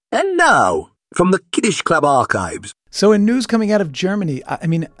Now, from the Kiddish Club archives. So in news coming out of Germany, I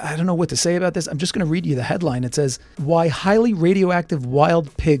mean, I don't know what to say about this. I'm just going to read you the headline. It says, "Why highly radioactive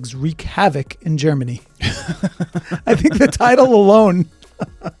wild pigs wreak havoc in Germany." I think the title alone.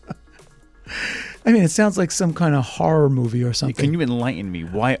 I mean, it sounds like some kind of horror movie or something. Can you enlighten me?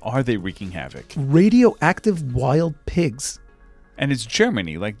 Why are they wreaking havoc? Radioactive wild pigs. And it's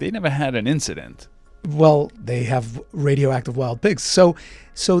Germany. Like, they never had an incident. Well, they have radioactive wild pigs. So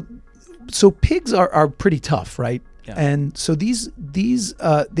pigs are pretty tough, right? Yeah. And so these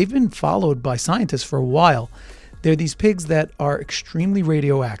they've been followed by scientists for a while. They're these pigs that are extremely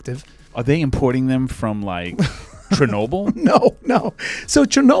radioactive. Are they importing them from, like, Chernobyl? No. So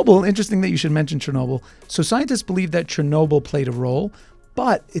Chernobyl, interesting that you should mention Chernobyl. So scientists believe that Chernobyl played a role,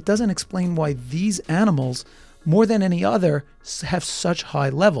 but it doesn't explain why these animals, more than any other, have such high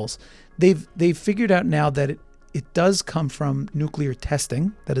levels. They've figured out now that it does come from nuclear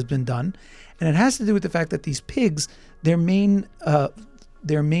testing that has been done, and it has to do with the fact that these pigs, their main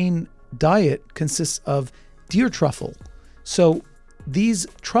diet consists of deer truffle. So these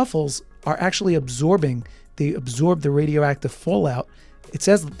truffles are actually they absorb the radioactive fallout. It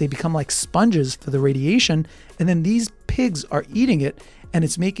says that they become like sponges for the radiation, and then these pigs are eating it, and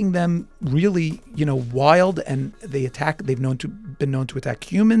it's making them really, wild, and they've been known to attack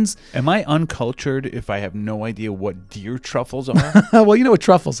humans. Am I uncultured if I have no idea what deer truffles are? Well, you know what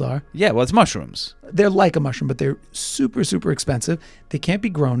truffles are. Yeah, well, it's mushrooms. They're like a mushroom, but they're super, super expensive. They can't be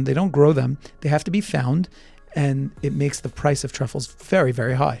grown. They don't grow them. They have to be found, and it makes the price of truffles very,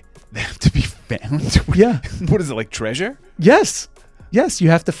 very high. They have to be found? Yeah. What is it, like treasure? Yes, you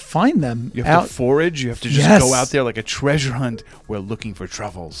have to find them. You have to forage? You have to just go out there like a treasure hunt. We're looking for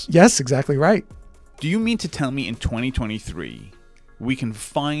truffles. Yes, exactly right. Do you mean to tell me in 2023 we can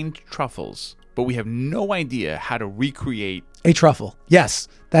find truffles, but we have no idea how to recreate a truffle? Yes,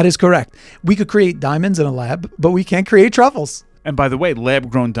 that is correct. We could create diamonds in a lab, but we can't create truffles. And by the way,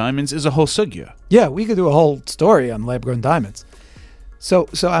 lab-grown diamonds is a whole sugya. Yeah, we could do a whole story on lab-grown diamonds. So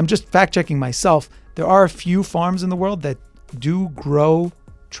I'm just fact-checking myself. There are a few farms in the world that do grow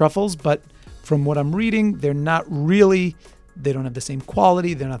truffles, but from what I'm reading, they don't have the same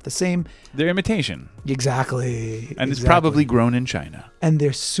quality. They're not the same. They're imitation. Exactly. And it's probably grown in China. And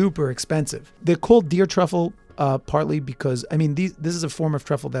they're super expensive. They're called deer truffle partly because, this is a form of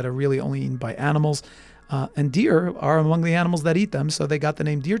truffle that are really only eaten by animals. And deer are among the animals that eat them, so they got the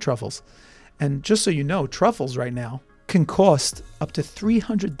name deer truffles. And just so you know, truffles right now can cost up to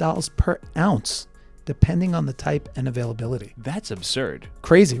 $300 per ounce, depending on the type and availability. That's absurd.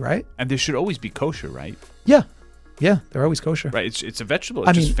 Crazy, right? And they should always be kosher, right? Yeah, they're always kosher. Right, it's a vegetable.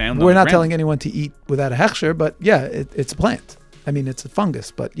 It's just found on we're the not ground. telling anyone to eat without a hechsher, but yeah, it's a plant. It's a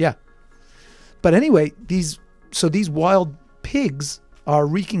fungus, but yeah. But anyway, these wild pigs are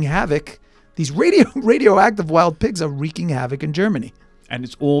wreaking havoc. These radioactive wild pigs are wreaking havoc in Germany. And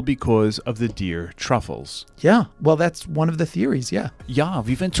it's all because of the deer truffles. Yeah, well, that's one of the theories, yeah. Yeah,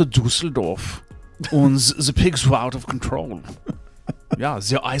 we went to Düsseldorf and the pigs were out of control. Yeah,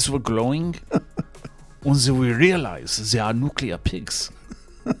 their eyes were glowing and we realized they are nuclear pigs.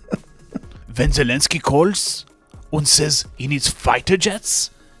 When Zelensky calls and says he needs fighter jets,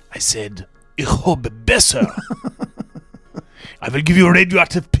 I said, ich habe besser. I will give you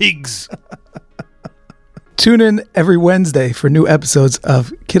radioactive pigs. Tune in every Wednesday for new episodes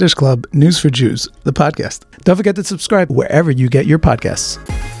of Kiddish Club News for Jews, the podcast. Don't forget to subscribe wherever you get your podcasts.